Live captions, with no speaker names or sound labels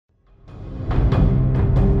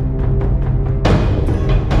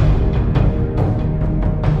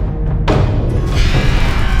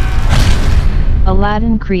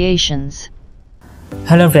Aladdin Creations.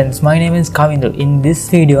 Hello friends, my name is Kavindu. In this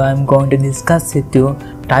video, I am going to discuss with you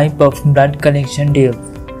type of blood collection tubes.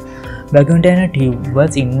 Biochemistry tube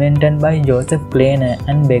was invented by Joseph Kleiner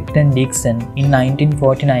and Becton Dixon in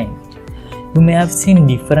 1949. You may have seen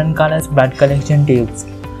different colors blood collection tubes.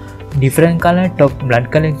 Different colored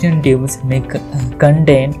blood collection tubes may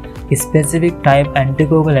contain specific type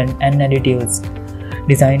anticoagulant and additives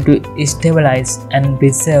designed to stabilize and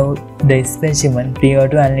preserve the specimen prior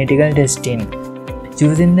to analytical testing.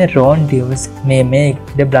 Choosing the wrong tubes may make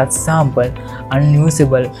the blood sample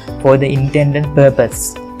unusable for the intended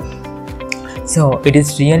purpose. So, it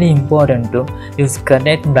is really important to use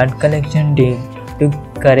correct blood collection tube to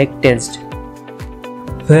correct test.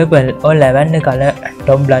 Purple or lavender color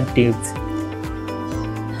top blood tubes.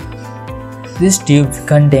 These tubes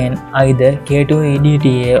contain either K2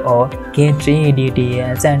 EDTA or K3 EDTA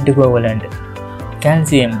as anticoagulant.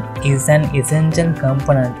 Calcium is an essential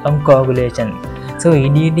component of coagulation, so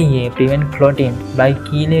EDTA prevents clotting by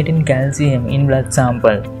chelating calcium in blood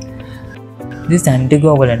sample. This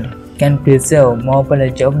anticoagulant can preserve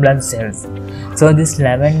morphology of blood cells, so this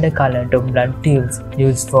lavender colored of blood tubes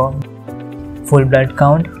used for full blood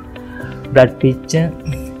count, blood picture,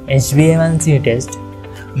 HbA1c test,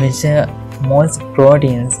 measure most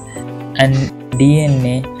proteins and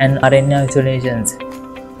DNA and RNA isolations.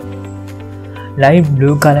 Light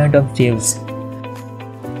blue colored of tubes.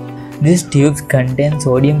 These tubes contain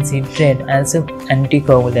sodium citrate as an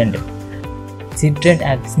anticoagulant. Citrate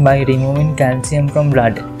acts by removing calcium from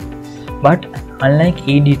blood, but unlike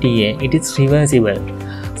EDTA, it is reversible,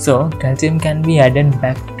 so calcium can be added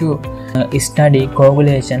back to study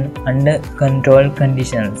coagulation under controlled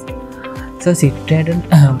conditions. So citrated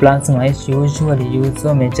plasma is usually used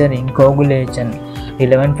for measuring coagulation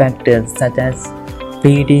relevant factors such as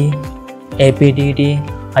PT, APTT,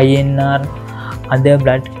 INR, other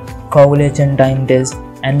blood coagulation time test,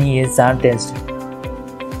 and ESR test.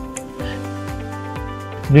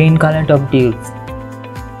 Green color top tubes.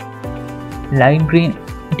 Light green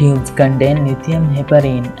tubes contain lithium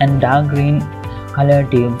heparin and dark green color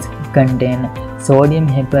tubes contain sodium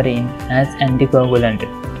heparin as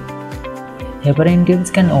anticoagulant. Heparin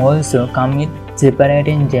tubes can also come with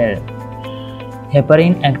separating gel.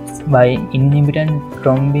 Heparin acts by inhibiting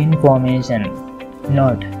thrombin formation.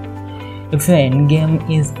 Note: if your endgame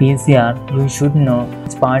is PCR, you should know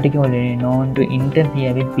it's particularly known to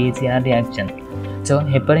interfere with PCR reaction. So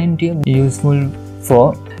heparin tube is useful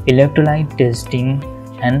for electrolyte testing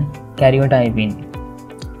and karyotyping.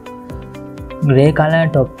 Grey color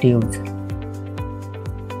top tubes.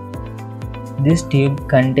 This tube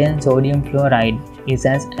contains sodium fluoride is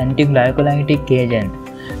as anti-glycolytic agent,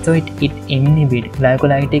 so it inhibits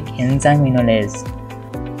glycolytic enzyme enolase.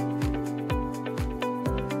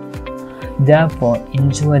 Therefore,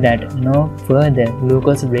 ensure that no further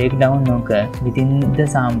glucose breakdown occurs within the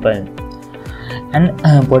sample. And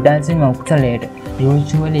potassium oxalate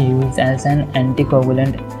usually used as an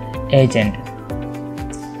anticoagulant agent.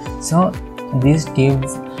 So these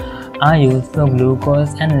tubes are used for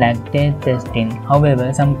glucose and lactate testing.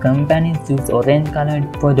 However, some companies use orange color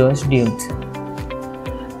for those tubes.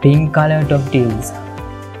 Pink color top tubes.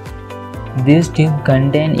 These tubes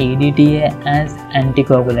contain EDTA as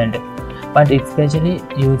anticoagulant, but especially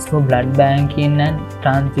used for blood banking and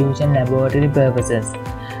transfusion laboratory purposes.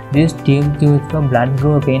 These tubes used for blood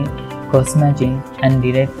grouping, cross-matching, and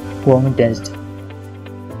direct form test.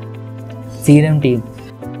 Serum tube.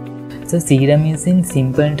 So serum is in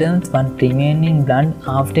simple terms what remains in blood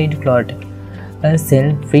after it clots, a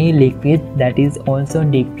cell-free liquid that is also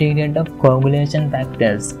depleted of coagulation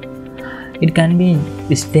factors. It can be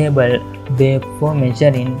stable way for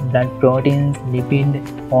measuring blood proteins,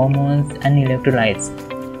 lipids, hormones, and electrolytes.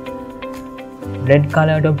 Red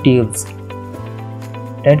colored of tubes.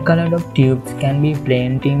 Red colored of tubes can be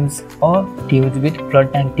plain tubes or tubes with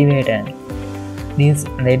clot activator. These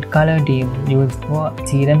red color tubes used for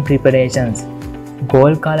serum preparations.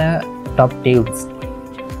 Gold color top tubes.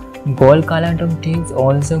 Gold color top tubes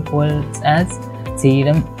also called as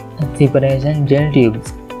serum separation gel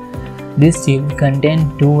tubes. These tubes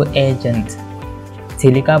contain two agents,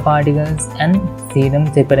 silica particles and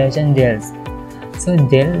serum separation gels. So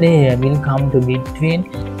gel layer will come to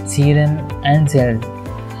between serum and cells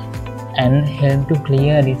and help to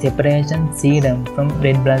clear the separation serum from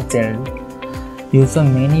red blood cells. Used for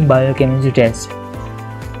many biochemistry tests.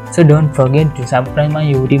 So don't forget to subscribe my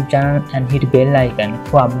YouTube channel and hit bell icon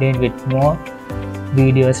for update with more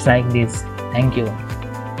videos like this. Thank you.